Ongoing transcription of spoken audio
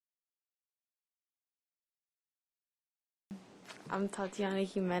I'm Tatiana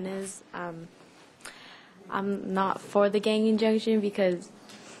Jimenez. I'm not for the gang injunction because,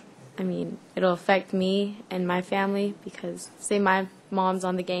 I mean, it'll affect me and my family because, say my mom's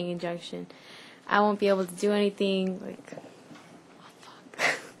on the gang injunction, I won't be able to do anything, like,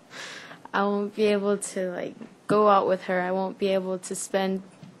 I won't be able to, like, go out with her. I won't be able to spend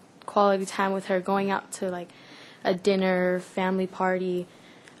quality time with her, going out to, like, a dinner, family party.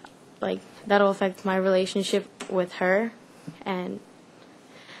 Like, that'll affect my relationship with her, and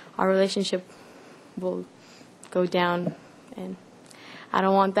our relationship will go down, and I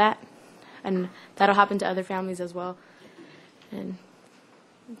don't want that, and that'll happen to other families as well, and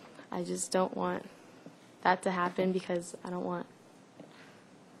I just don't want that to happen because I don't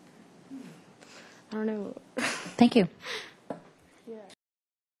know. Thank you.